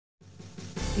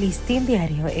Listín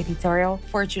Diario editorial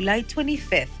for July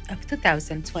 25th of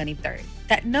 2023,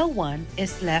 that no one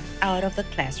is left out of the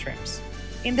classrooms.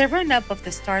 In the run-up of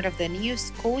the start of the new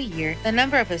school year, the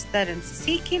number of students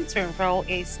seeking to enroll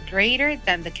is greater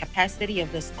than the capacity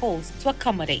of the schools to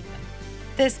accommodate them.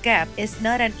 This gap is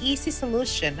not an easy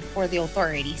solution for the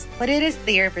authorities, but it is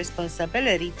their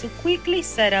responsibility to quickly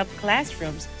set up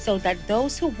classrooms so that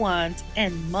those who want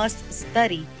and must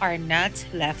study are not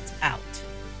left out.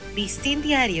 Listín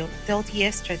Diario dealt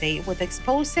yesterday with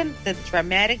exposing the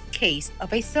dramatic case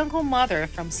of a single mother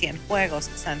from Cienfuegos,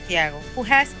 Santiago, who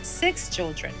has 6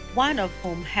 children, one of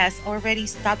whom has already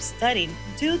stopped studying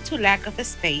due to lack of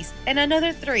space, and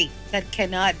another 3 that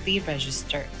cannot be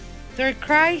registered. Their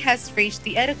cry has reached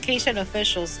the education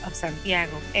officials of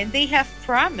Santiago, and they have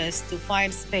promised to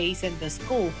find space in the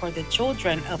school for the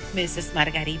children of Mrs.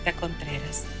 Margarita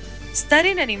Contreras.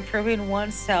 Studying and improving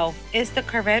oneself is the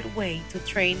correct way to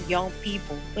train young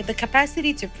people with the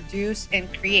capacity to produce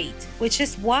and create, which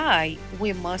is why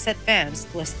we must advance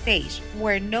to a stage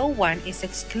where no one is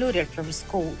excluded from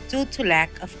school due to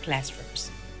lack of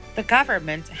classrooms. The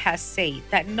government has said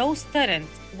that no student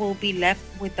will be left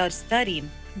without studying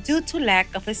due to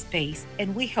lack of space,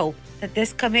 and we hope that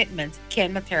this commitment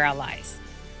can materialize.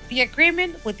 The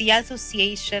agreement with the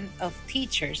Association of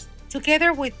Teachers,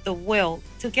 together with the will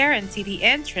to guarantee the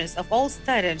entrance of all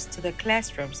students to the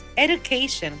classrooms,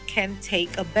 education can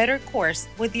take a better course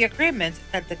with the agreement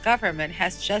that the government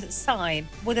has just signed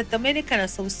with the Dominican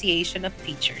Association of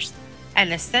Teachers.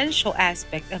 An essential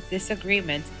aspect of this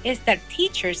agreement is that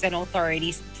teachers and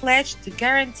authorities pledge to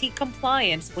guarantee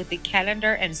compliance with the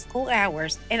calendar and school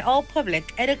hours in all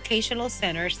public educational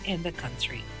centers in the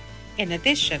country. In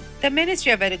addition, the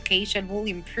Ministry of Education will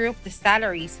improve the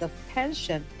salaries of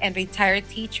pension and retired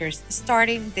teachers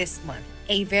starting this month,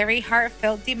 a very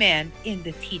heartfelt demand in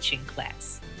the teaching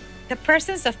class. The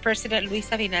presence of President Luis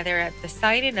Abinader at the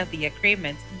signing of the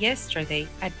agreement yesterday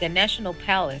at the National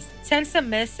Palace sends a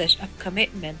message of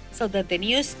commitment so that the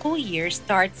new school year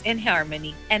starts in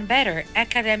harmony and better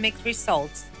academic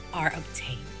results are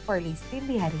obtained. For Listín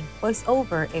Diario,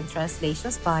 voiceover and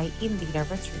translations by Indira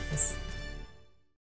Rodriguez.